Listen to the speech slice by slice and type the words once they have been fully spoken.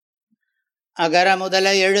அகர முதல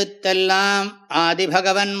எழுத்தெல்லாம்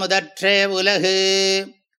ஆதிபகவன் முதற்றே உலகு.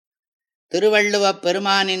 திருவள்ளுவப்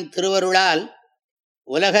பெருமானின் திருவருளால்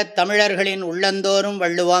உலகத் தமிழர்களின் உள்ளந்தோறும்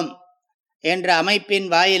வள்ளுவம் என்ற அமைப்பின்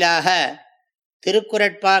வாயிலாக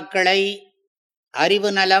திருக்குறட்பாக்களை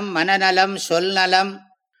அறிவு நலம், மனநலம், சொல் நலம்,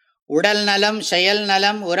 உடல் நலம், செயல்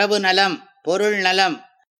நலம், உறவு நலம், பொருள் நலம்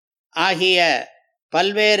ஆகிய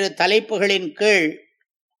பல்வேறு தலைப்புகளின் கீழ்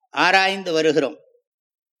ஆராய்ந்து வருகிறோம்.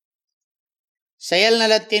 செயல்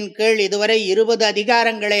நலத்தின் கீழ் இதுவரை 20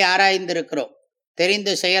 அதிகாரங்களை ஆராய்ந்திருக்கிறோம்.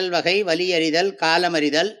 தெரிந்து செயல் வகை, வலியறிதல்,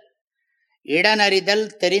 காலமறிதல், இடனறிதல்,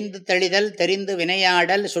 தெரிந்து தெளிதல், தெரிந்து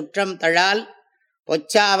வினையாடல், சுற்றம் தழால்,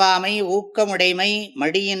 பொச்சாவாமை, ஊக்கமுடைமை,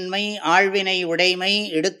 மடியின்மை, ஆழ்வினை உடைமை,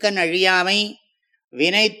 இடுக்கண் அழியாமை,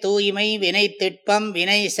 வினை தூய்மை, வினை திட்பம்,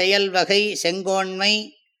 வினை செயல் வகை, செங்கோன்மை,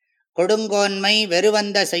 கொடுங்கோன்மை,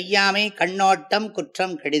 வெறுவந்த செய்யாமை, கண்ணோட்டம்,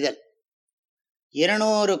 குற்றம் கெடிதல்.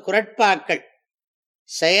 200 குறட்பாக்கள்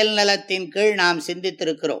செயல் நலத்தின் கீழ் நாம்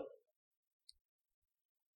சிந்தித்திருக்கிறோம்.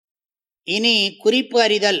 இனி குறிப்பு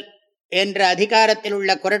அறிதல் என்ற அதிகாரத்தில்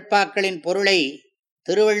உள்ள குறட்பாக்களின் பொருளை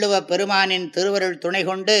திருவள்ளுவப் பெருமானின் திருவருள் துணை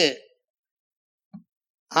கொண்டு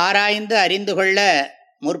ஆராய்ந்து அறிந்து கொள்ள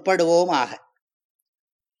முற்படுவோமாக.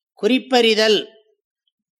 குறிப்பறிதல்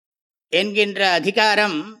என்கின்ற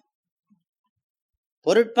அதிகாரம்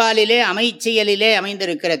பொருட்பாலிலே அமைச்சியலிலே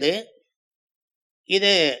அமைந்திருக்கிறது.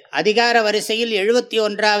 இது அதிகார வரிசையில்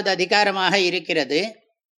 71வது அதிகாரமாக இருக்கிறது.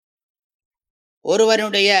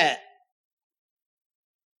 ஒருவனுடைய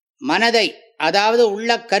மனதை, அதாவது உள்ள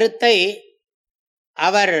கருத்தை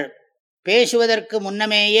அவர் பேசுவதற்கு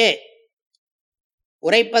முன்னமேயே,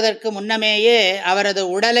 உரைப்பதற்கு முன்னமேயே அவரது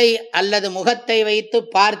உடலை அல்லது முகத்தை வைத்து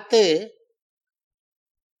பார்த்து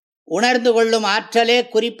உணர்ந்து கொள்ளும் ஆற்றலே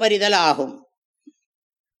குறிப்பறிதல் ஆகும்.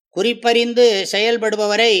 குறிப்பறிந்து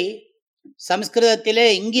செயல்படுபவரை சம்ஸ்கிருதத்திலே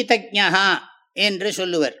இங்கிதஜ்ஞா என்று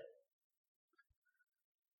சொல்லுவர்.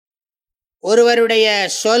 ஒருவருடைய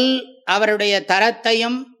சொல் அவருடைய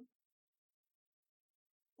தரத்தையும்,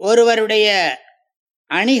 ஒருவருடைய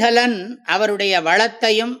அணிகலன் அவருடைய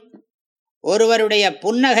வளத்தையும், ஒருவருடைய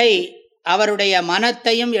புன்னகை அவருடைய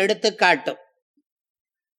மனத்தையும் எடுத்துக்காட்டும்.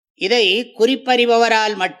 இதை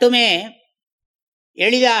குறிப்பறிபவரால் மட்டுமே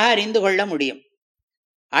எளிதாக அறிந்து கொள்ள முடியும்.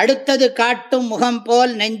 அடுத்தது காட்டும் முகம்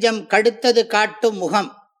போல் நெஞ்சம் கடுத்தது காட்டும் முகம்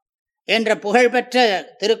என்ற புகழ்பெற்ற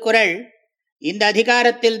திருக்குறள் இந்த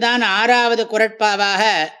அதிகாரத்தில்தான் 6வது குறட்பாவாக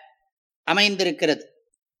அமைந்திருக்கிறது.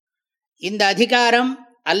 இந்த அதிகாரம்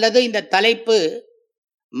அல்லது இந்த தலைப்பு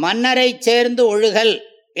மன்னரை சேர்ந்து ஒழுகல்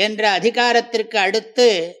என்ற அதிகாரத்திற்கு அடுத்து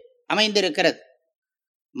அமைந்திருக்கிறது.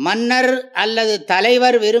 மன்னர் அல்லது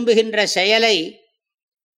தலைவர் விரும்புகின்ற செயலை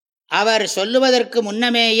அவர் சொல்லுவதற்கு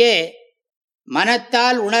முன்னமேயே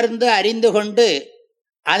மனத்தால் உணர்ந்து அறிந்து கொண்டு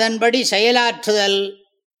அதன்படி செயலாற்றுதல்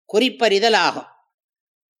குறிப்பறிதல் ஆகும்.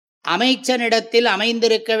 அமைச்சனிடத்தில்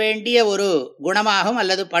அமைந்திருக்க வேண்டிய ஒரு குணமாகும்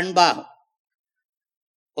அல்லது பண்பாகும்.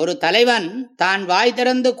 ஒரு தலைவன் தான் வாய்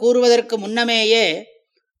திறந்து கூறுவதற்கு முன்னமேயே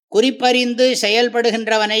குறிப்பறிந்து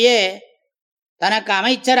செயல்படுகின்றவனையே தனக்கு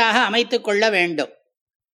அமைச்சராக அமைத்து கொள்ள வேண்டும்.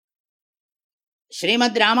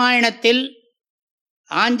 ஸ்ரீமத் ராமாயணத்தில்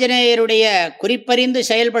ஆஞ்சநேயருடைய குறிப்பறிந்து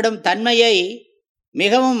செயல்படும் தன்மையை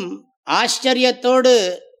மிகவும் ஆச்சரியத்தோடு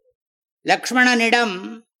லக்ஷ்மணனிடம்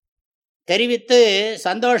தெரிவித்து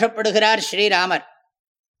சந்தோஷப்படுகிறார் ஸ்ரீராமர்.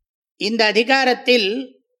 இந்த அதிகாரத்தில்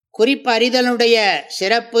குறிப்பறிதலுடைய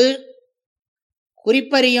சிறப்பு,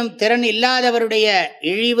 குறிப்பறியும் திறன் இல்லாதவருடைய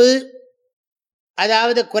இழிவு,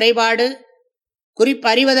 அதாவது குறைபாடு,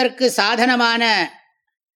 குறிப்பறிவதற்கு சாதனமான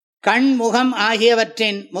கண், முகம்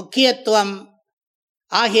ஆகியவற்றின் முக்கியத்துவம்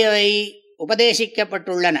ஆகியவை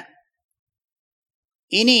உபதேசிக்கப்பட்டுள்ளன.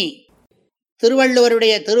 இனி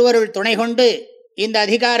திருவள்ளுவருடைய திருவருள் துணை கொண்டு இந்த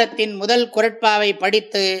அதிகாரத்தின் முதல் குறட்பாவை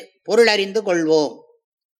படித்து பொருளறிந்து கொள்வோம்.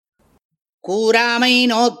 கூறாமை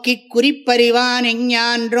நோக்கி குறிப்பறிவான்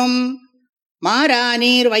எஞ்ஞான்றும்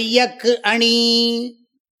மாறாநீர் வையக்கு அணி.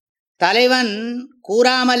 தலைவன்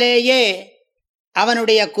கூறாமலேயே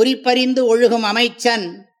அவனுடைய குறிப்பறிந்து ஒழுகும் அமைச்சன்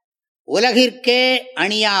உலகிற்கே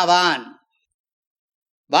அணியாவான்.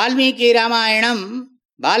 வால்மீகி ராமாயணம்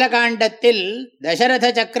பாலகாண்டத்தில் தசரத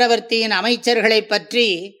சக்கரவர்த்தியின் அமைச்சர்களை பற்றி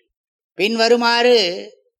பின்வருமாறு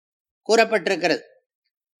கூறப்பட்டிருக்கிறது.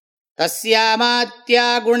 தஸ்யாமாத்யா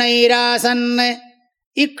குணைராசன்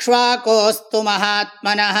இக்ஷ்வாகோஸ்து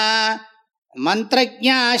மகாத்மனः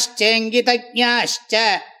மந்த்ரஜ்ஞாಶ್ಚேங்கிதஜ்ஞாಶ್ಚ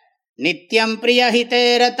நித்யம் பிரியஹிதே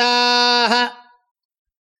ரதாः.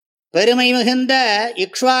 பெருமை மிகுந்த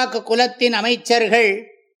இக்ஷ்வாக்கு குலத்தின் அமைச்சர்கள்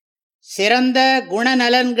சிறந்த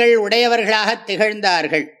குணநலன்கள் உடையவர்களாக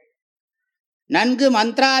திகழ்ந்தார்கள். நன்கு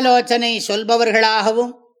மந்திராலோசனை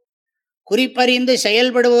சொல்பவர்களாகவும் குறிப்பறிந்து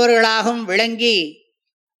செயல்படுபவர்களாகவும் விளங்கி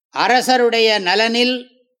அரசருடைய நலனில்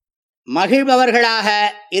மகிழ்பவர்களாக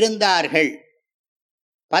இருந்தார்கள்.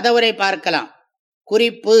 பதவுரை பார்க்கலாம்.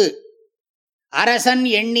 குறிப்பு: அரசன்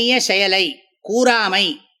எண்ணிய செயலை கூறாமை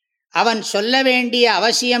அவன் சொல்ல வேண்டிய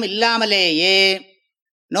அவசியம் இல்லாமலேயே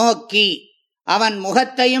நோக்கி அவன்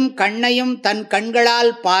முகத்தையும் கண்ணையும் தன்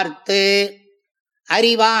கண்களால் பார்த்து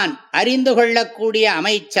அறிவான் அறிந்து கொள்ளக்கூடிய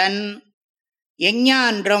அமைச்சன்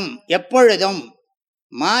எஞ்ஞான்றும் எப்பொழுதும்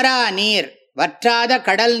மாறா நீர் வற்றாத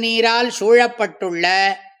கடல் நீரால் சூழப்பட்டுள்ள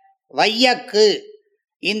வையக்கு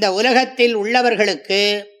இந்த உலகத்தில் உள்ளவர்களுக்கு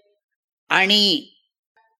அணி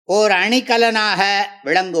ஓர் அணிகலனாக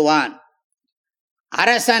விளங்குவான்.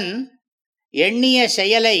 அரசன் எண்ணிய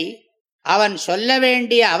செயலை அவன் சொல்ல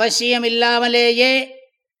வேண்டிய அவசியமில்லாமலேயே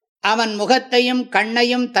அவன் முகத்தையும்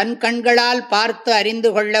கண்ணையும் தன் கண்களால் பார்த்து அறிந்து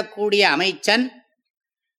கொள்ளக்கூடிய அமைச்சன்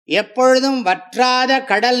எப்பொழுதும் வற்றாத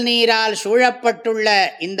கடல் நீரால் சூழப்பட்டுள்ள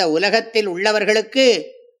இந்த உலகத்தில் உள்ளவர்களுக்கு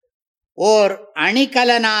ஓர்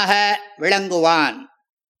அணிகலனாக விளங்குவான்.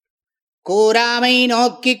 கூறாமை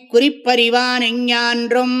நோக்கிக் குறிப்பறிவான்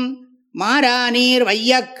எஞ்ஞான்றும் மாறாநீர்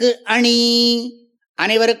வையக்கு அணி.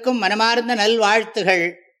 அனைவருக்கும் மனமார்ந்த நல்வாழ்த்துகள்.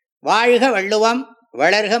 வாழ்க வள்ளுவம்,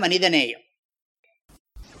 வளர்க மனிதநேயம்.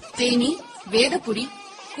 தேனி வேதபுரி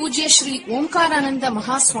பூஜ்ய ஸ்ரீ ஓம்காரானந்த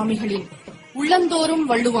மகா சுவாமிகளின் உள்ளந்தோறும்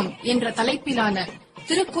வள்ளுவம் என்ற தலைப்பிலான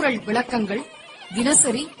திருக்குறள் விளக்கங்கள்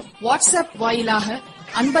தினசரி வாட்ஸ்அப் வாயிலாக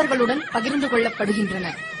அன்பர்களுடன் பகிர்ந்து கொள்ளப்படுகின்றன.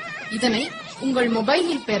 இதனை உங்கள்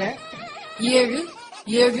மொபைலில் பெற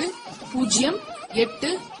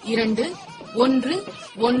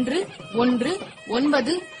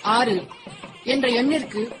 7772111196 என்ற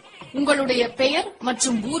எண்ணிற்கு உங்களுடைய பெயர்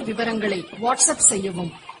மற்றும் ஊர் விவரங்களை வாட்ஸ்அப்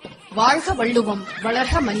செய்யவும். வாழ்க வள்ளுவம்,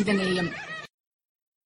 வளர்க மனிதநேயம்.